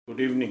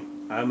Good evening.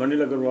 I am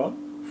Anil Agarwal,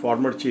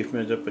 former Chief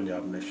Manager,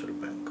 Punjab National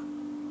Bank.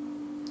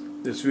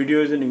 This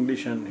video is in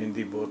English and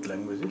Hindi, both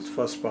languages.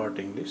 First part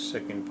English,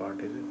 second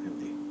part is in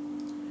Hindi.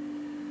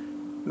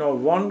 Now,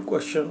 one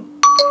question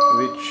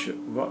which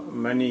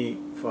many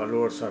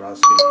followers are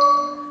asking,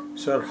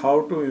 sir,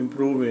 how to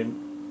improve in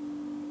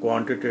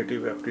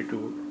quantitative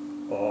aptitude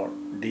or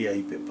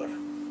DI paper?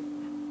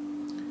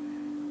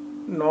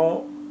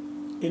 Now,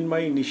 in my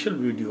initial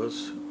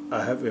videos,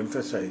 I have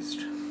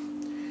emphasized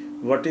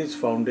what is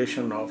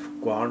foundation of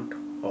quant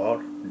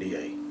or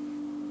DI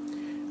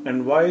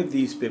and why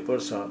these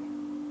papers are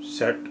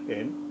set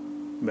in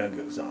bank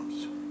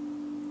exams.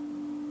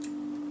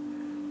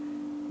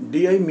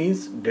 DI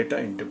means data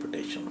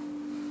interpretation.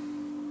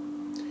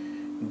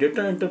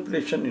 Data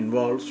interpretation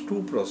involves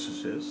two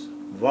processes.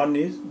 One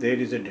is there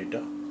is a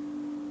data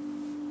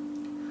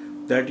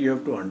that you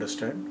have to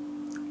understand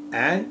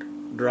and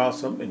draw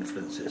some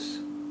inferences.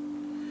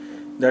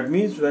 That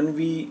means when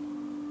we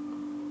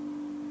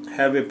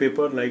have a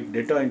paper like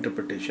data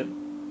interpretation,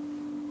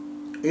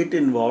 it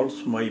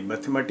involves my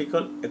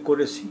mathematical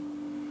accuracy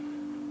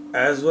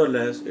as well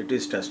as it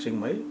is testing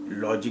my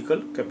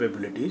logical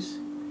capabilities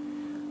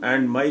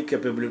and my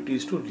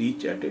capabilities to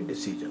reach at a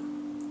decision.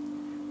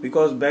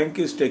 Because bank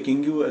is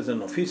taking you as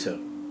an officer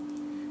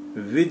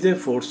with a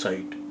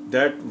foresight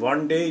that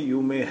one day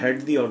you may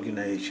head the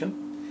organization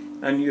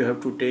and you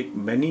have to take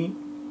many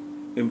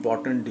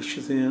important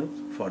decisions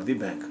for the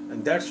bank,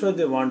 and that's why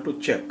they want to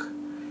check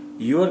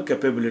your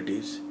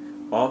capabilities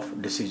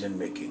of decision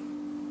making.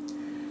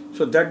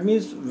 So that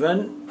means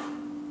when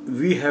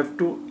we have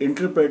to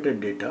interpret a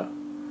data,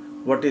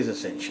 what is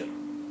essential?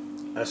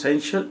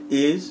 Essential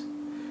is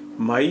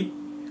my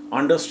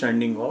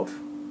understanding of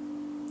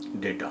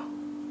data.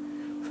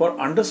 For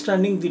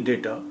understanding the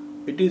data,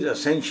 it is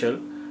essential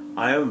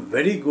I am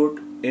very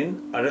good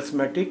in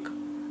arithmetic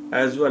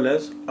as well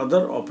as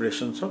other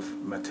operations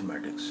of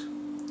mathematics.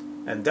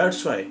 And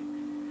that's why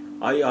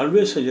I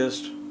always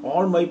suggest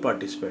all my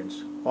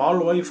participants,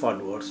 all my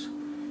followers,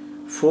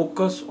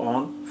 focus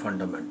on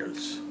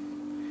fundamentals.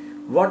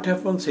 What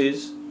happens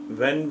is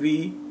when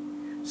we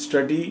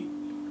study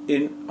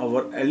in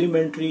our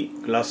elementary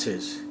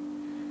classes,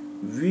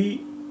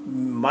 we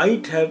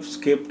might have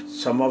skipped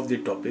some of the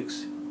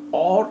topics,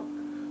 or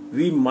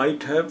we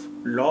might have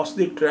lost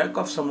the track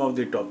of some of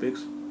the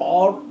topics,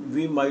 or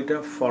we might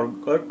have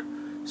forgot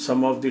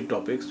some of the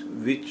topics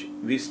which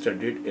we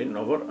studied in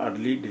our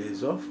early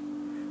days of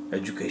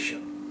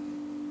education.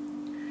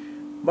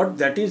 But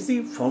that is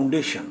the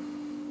foundation.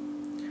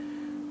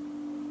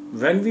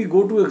 When we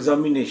go to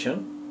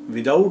examination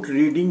without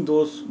reading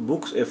those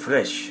books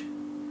afresh,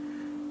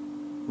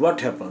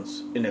 what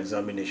happens in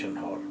examination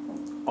hall?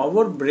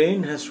 Our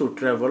brain has to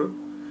travel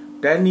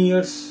 10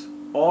 years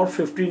or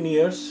 15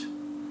 years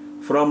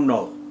from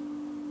now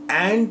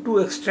and to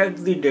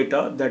extract the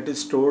data that is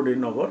stored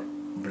in our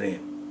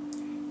brain.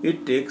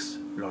 It takes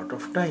lot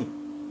of time,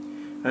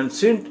 and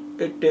since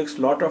it takes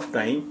lot of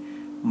time,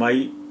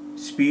 my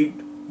speed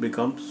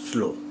becomes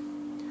slow.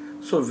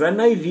 So when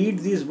I read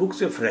these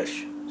books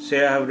afresh,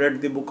 say I have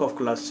read the book of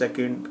class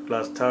 2nd,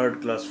 class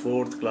 3rd, class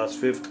 4th, class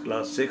 5th,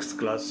 class 6th,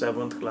 class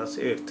 7th, class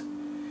 8th,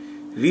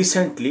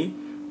 recently,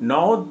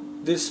 now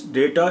this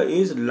data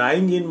is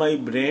lying in my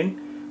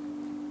brain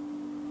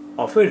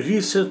of a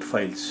recent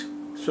files.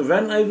 So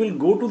when I will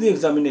go to the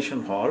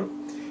examination hall,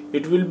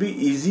 it will be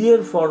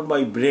easier for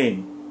my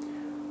brain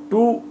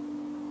to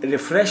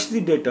refresh the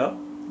data,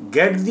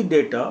 get the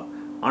data,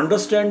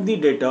 understand the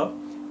data,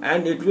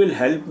 and it will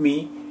help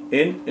me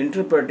in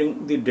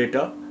interpreting the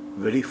data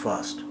very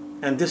fast.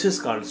 And this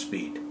is called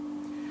speed.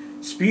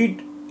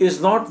 Speed is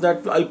not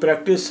that I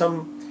practice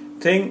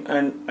something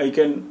and I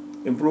can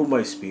improve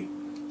my speed.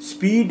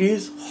 Speed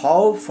is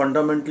how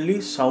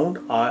fundamentally sound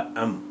I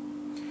am.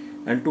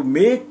 And to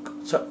make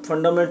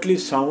fundamentally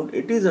sound,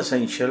 it is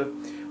essential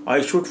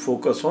I should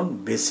focus on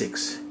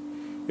basics.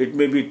 It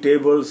may be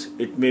tables,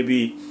 it may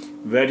be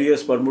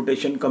various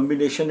permutation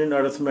combination in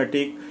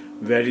arithmetic,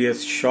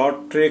 various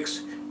short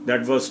tricks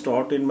that was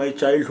taught in my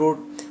childhood,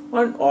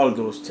 and all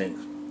those things.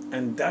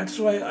 And that's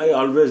why I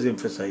always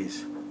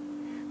emphasize,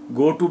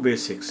 go to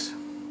basics,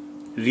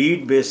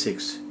 read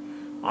basics,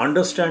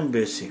 understand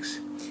basics,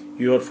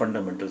 your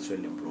fundamentals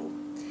will improve.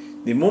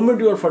 The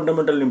moment your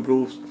fundamental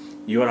improves,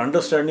 your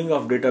understanding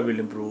of data will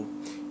improve,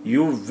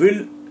 you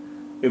will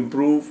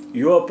improve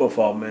your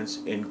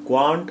performance in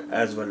quant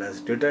as well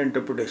as data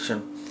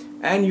interpretation,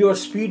 and your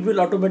speed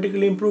will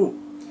automatically improve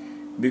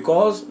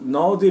because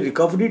now the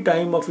recovery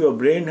time of your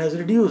brain has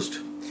reduced,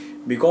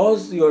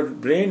 because your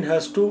brain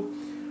has to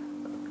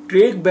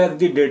take back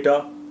the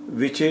data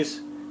which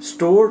is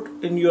stored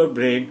in your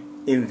brain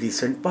in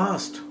recent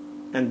past.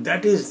 And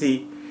that is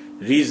the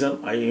reason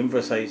I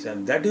emphasize,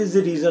 and that is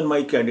the reason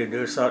my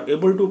candidates are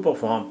able to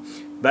perform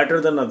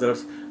better than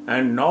others,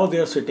 and now they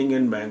are sitting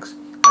in banks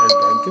as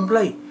bank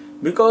employee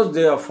because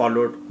they have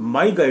followed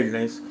my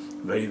guidelines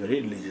very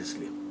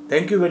religiously.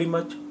 Thank you very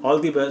much. All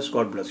the best.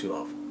 God bless you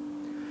all.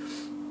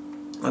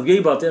 अब यही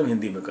बातें हम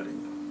हिंदी में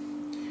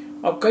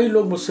करेंगे। अब कई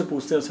लोग मुझसे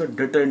पूछते हैं सर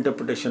डेटा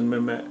इंटरप्रिटेशन में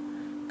मैं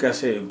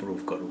कैसे इम्प्रूव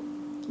करूं,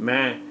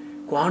 मैं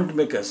क्वांट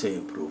में कैसे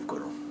इम्प्रूव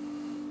करूं।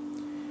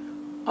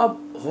 अब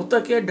होता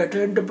क्या,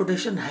 डेटा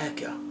इंटरप्रिटेशन है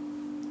क्या?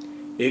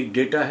 एक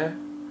डेटा है,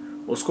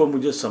 उसको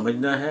मुझे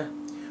समझना है,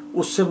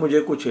 उससे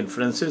मुझे कुछ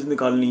इन्फ्रेंसेस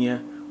निकालनी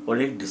है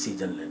और एक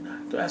डिसीजन लेना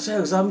है। तो ऐसा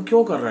एग्ज़ाम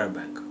क्यों कर रहा है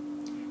बैंक?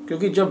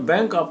 क्योंकि जब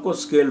बैंक आपको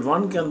स्केल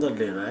 1 के अंदर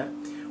ले रहा है,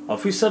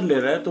 ऑफिसर ले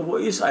रहा है, तो वो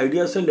इस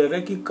आइडिया से ले रहा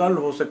है कि कल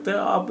हो सकता है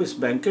आप इस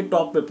बैंक के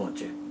टॉप पे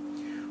पहुंचे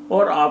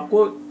और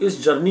आपको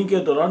इस जर्नी के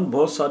दौरान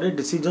बहुत सारे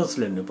डिसीजंस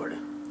लेने पड़े।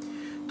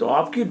 तो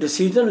आपकी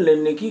डिसीजन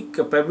लेने की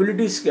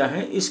कैपेबिलिटीज़ क्या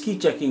है, इसकी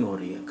चेकिंग हो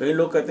रही है। कई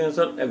लोग कहते हैं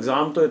सर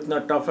एग्ज़ाम तो इतना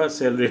टफ है,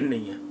 सैलरी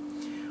नहीं है।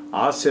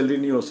 आज सैलरी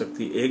नहीं हो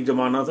सकती। एक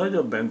ज़माना था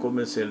जब बैंकों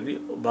में सैलरी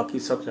बाकी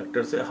सब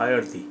सेक्टर से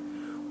हायर थी,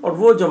 और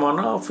वो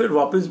ज़माना फिर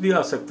वापस भी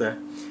आ सकता है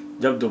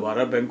जब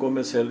दोबारा बैंकों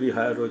में सैलरी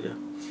हायर हो जाए।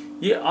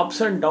 ये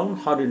ups and down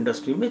her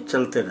industry में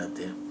चलते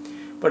रहते हैं।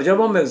 पर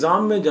जब हम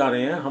एग्ज़ाम में जा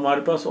रहे हैं,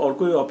 हमारे पास और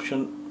कोई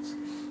ऑप्शन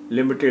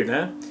लिमिटेड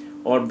है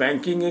और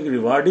बैंकिंग एक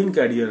रिवार्डिंग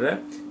कैरियर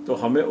है, तो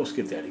हमें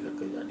उसकी तैयारी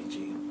करके जानी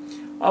चाहिए।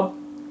 अब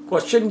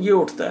क्वेश्चन ये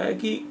उठता है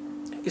कि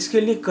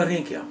इसके लिए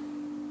करें क्या?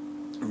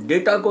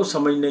 डेटा को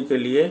समझने के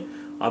लिए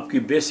आपकी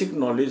बेसिक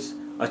नॉलेज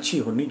अच्छी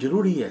होनी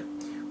जरूरी है,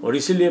 और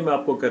इसीलिए मैं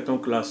आपको कहता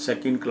हूँ class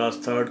 2,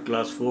 class 3,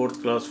 class 4,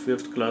 class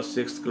 5, class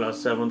 6,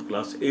 class 7,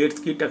 class 8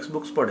 की टेक्स्ट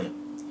बुक्स पढ़ें।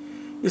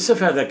 इससे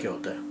फ़ायदा क्या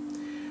होता है?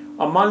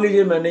 अब मान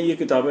लीजिए मैंने ये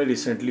किताबें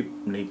रिसेंटली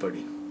नहीं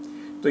पढ़ी,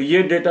 तो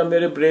ये डेटा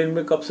मेरे ब्रेन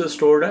में कब से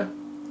स्टोर्ड है?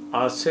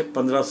 आज से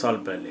 15 साल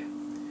पहले,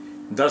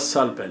 10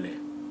 साल पहले,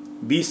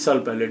 20 साल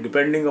पहले,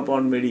 डिपेंडिंग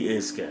अपॉन मेरी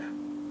एज क्या है।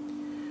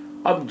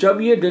 अब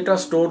जब ये डेटा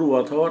स्टोर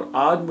हुआ था और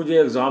आज मुझे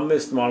एग्ज़ाम में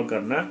इस्तेमाल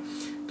करना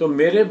है, तो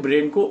मेरे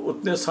ब्रेन को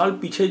उतने साल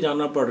पीछे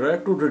जाना पड़ रहा है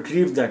टू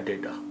रिट्रीव दैट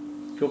डेटा,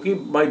 क्योंकि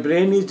my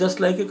brain is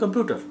just like a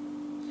computer.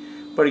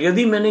 पर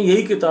यदि मैंने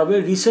यही किताबें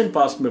रिसेंट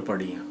पास्ट में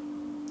पढ़ी हैं,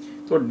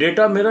 तो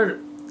डेटा मेरा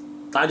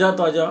ताज़ा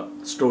ताज़ा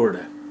स्टोर्ड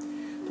है।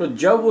 तो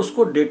जब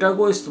उसको डेटा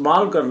को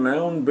इस्तेमाल करना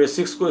है, उन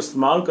बेसिक्स को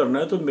इस्तेमाल करना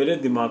है, तो मेरे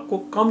दिमाग को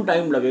कम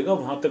टाइम लगेगा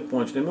वहाँ तक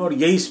पहुँचने में, और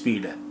यही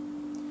स्पीड है।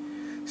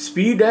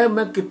 स्पीड है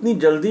मैं कितनी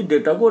जल्दी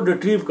डेटा को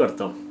रिट्रीव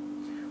करता हूँ,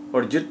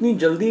 और जितनी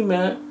जल्दी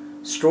मैं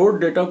स्टोर्ड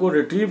डेटा को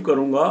रिट्रीव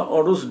करूँगा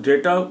और उस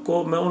डेटा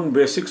को मैं उन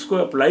बेसिक्स को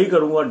अप्लाई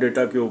करूँगा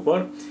डेटा के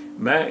ऊपर,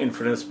 मैं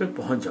इन्फ्रेंस पे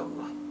पहुँच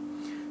जाऊँगा।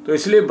 तो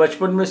इसलिए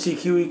बचपन में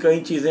सीखी हुई कई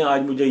चीज़ें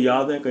आज मुझे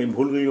याद हैं, कहीं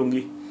भूल गई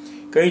होंगी,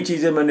 कई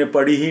चीज़ें मैंने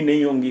पढ़ी ही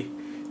नहीं होंगी,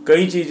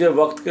 कई चीज़ें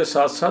वक्त के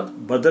साथ साथ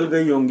बदल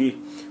गई होंगी,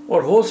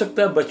 और हो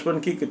सकता है बचपन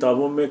की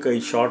किताबों में कई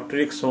शॉर्ट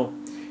ट्रिक्स हों,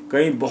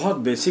 कई बहुत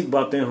बेसिक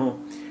बातें हों,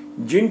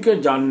 जिनके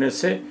जानने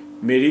से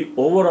मेरी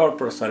ओवरऑल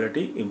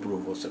पर्सनालिटी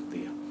इम्प्रूव हो सकती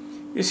है।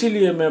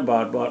 इसीलिए मैं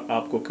बार बार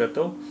आपको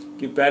कहता हूँ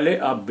कि पहले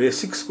आप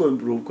बेसिक्स को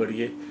इम्प्रूव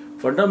करिए,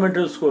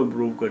 फंडामेंटल्स को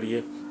इम्प्रूव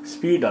करिए,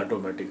 स्पीड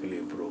ऑटोमेटिकली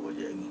इम्प्रूव हो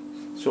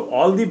जाएगी। So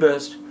all the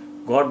best,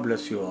 God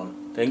bless you all,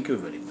 thank you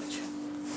very much.